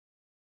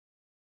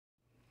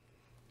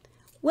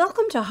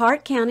Welcome to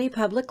Hart County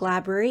Public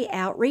Library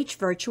Outreach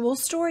Virtual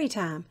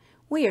Storytime.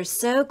 We are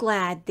so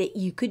glad that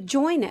you could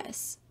join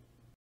us.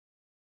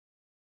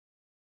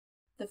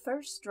 The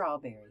First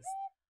Strawberries,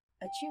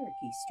 a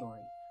Cherokee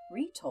story,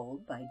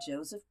 retold by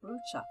Joseph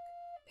Bruchac.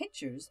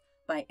 Pictures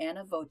by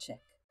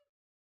Vojtech.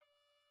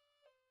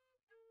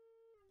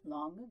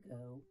 Long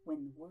ago,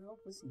 when the world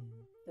was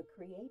new, the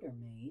Creator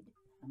made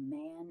a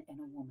man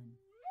and a woman.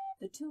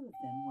 The two of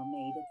them were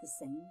made at the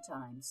same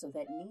time so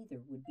that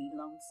neither would be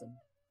lonesome.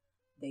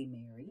 They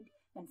married,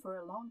 and for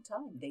a long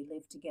time they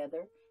lived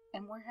together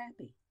and were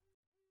happy.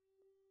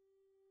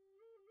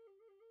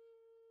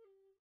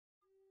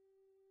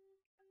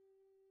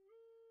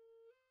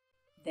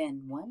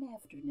 Then one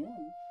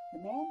afternoon, the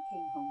man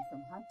came home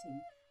from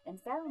hunting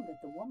and found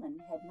that the woman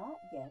had not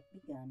yet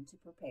begun to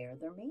prepare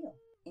their meal.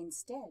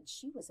 Instead,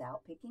 she was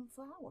out picking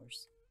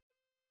flowers.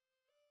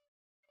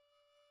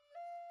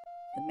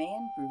 The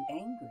man grew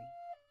angry.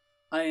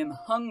 "I am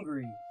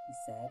hungry," he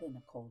said in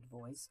a cold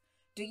voice.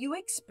 "Do you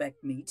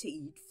expect me to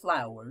eat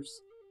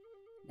flowers?"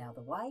 Now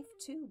the wife,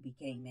 too,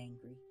 became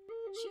angry.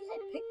 She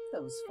had picked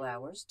those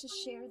flowers to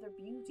share their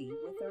beauty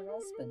with her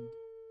husband.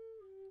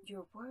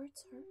 "Your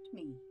words hurt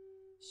me,"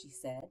 she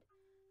said.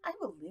 "I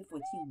will live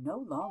with you no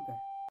longer."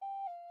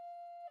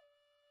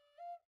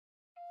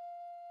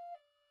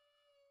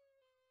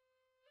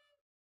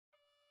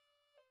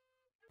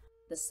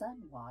 The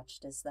son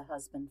watched as the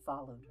husband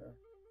followed her.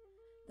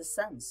 The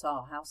son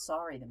saw how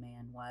sorry the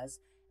man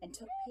was and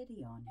took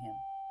pity on him.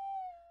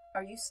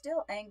 "Are you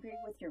still angry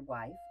with your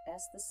wife?"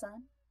 asked the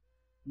son.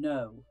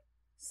 "No,"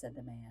 said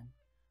the man.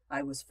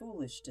 "I was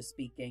foolish to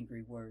speak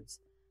angry words,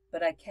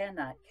 but I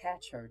cannot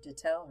catch her to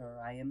tell her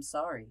I am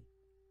sorry."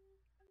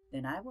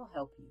 "Then I will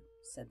help you,"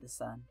 said the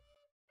son.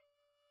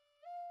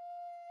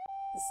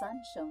 The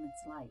sun shone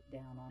its light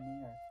down on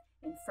the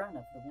earth in front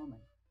of the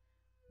woman.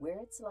 Where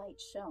its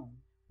light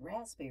shone,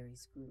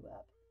 raspberries grew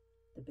up.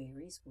 The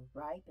berries were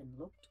ripe and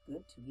looked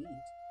good to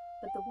eat,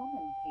 but the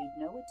woman paid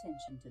no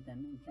attention to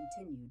them and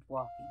continued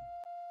walking.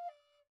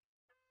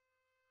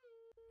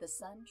 The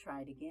sun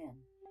tried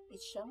again.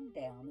 It shone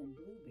down and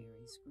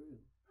blueberries grew.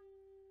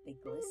 They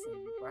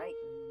glistened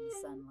brightly in the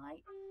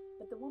sunlight,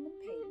 but the woman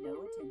paid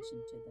no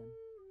attention to them.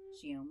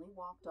 She only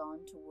walked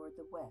on toward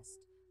the west,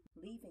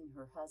 leaving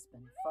her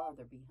husband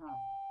farther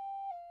behind.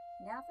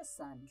 Now the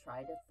sun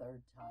tried a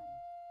third time.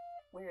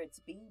 Where its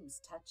beams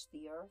touched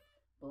the earth,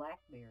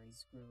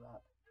 blackberries grew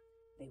up.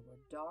 They were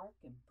dark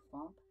and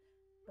plump,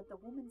 but the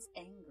woman's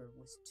anger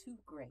was too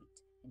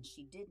great, and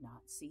she did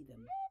not see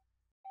them.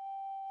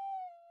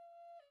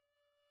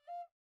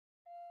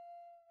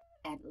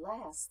 At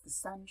last the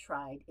sun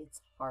tried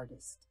its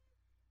hardest.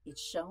 It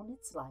shone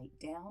its light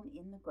down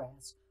in the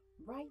grass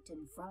right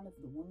in front of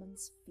the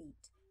woman's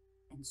feet,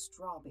 and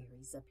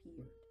strawberries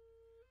appeared.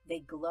 They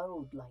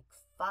glowed like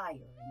fire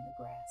in the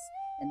grass,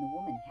 and the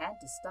woman had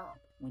to stop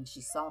when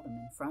she saw them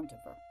in front of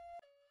her.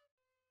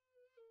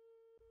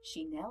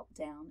 She knelt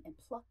down and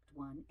plucked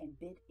one and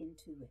bit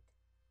into it.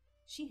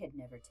 She had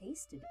never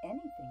tasted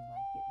anything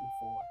like it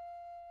before.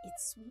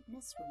 Its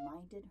sweetness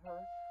reminded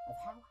her of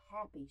how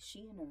happy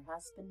she and her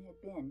husband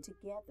had been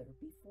together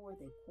before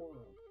they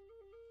quarreled.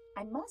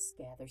 "I must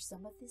gather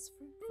some of this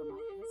fruit for my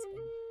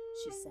husband,"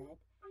 she said,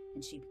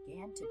 and she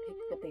began to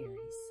pick the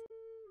berries.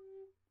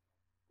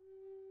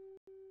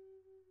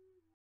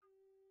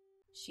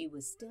 She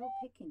was still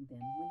picking them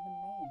when the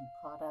man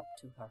caught up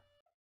to her.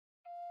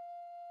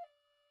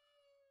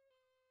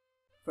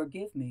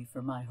 "Forgive me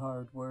for my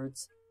hard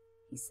words,"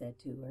 he said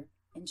to her,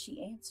 and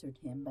she answered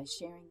him by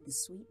sharing the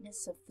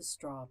sweetness of the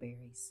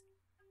strawberries.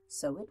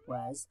 So it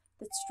was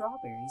that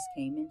strawberries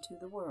came into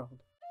the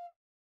world.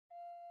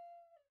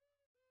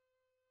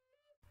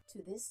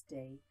 To this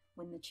day,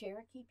 when the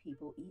Cherokee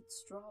people eat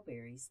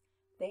strawberries,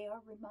 they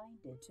are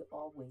reminded to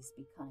always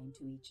be kind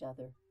to each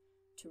other,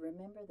 to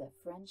remember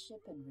that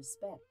friendship and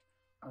respect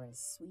are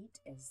as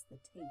sweet as the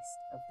taste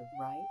of the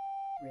ripe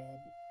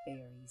red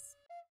berries.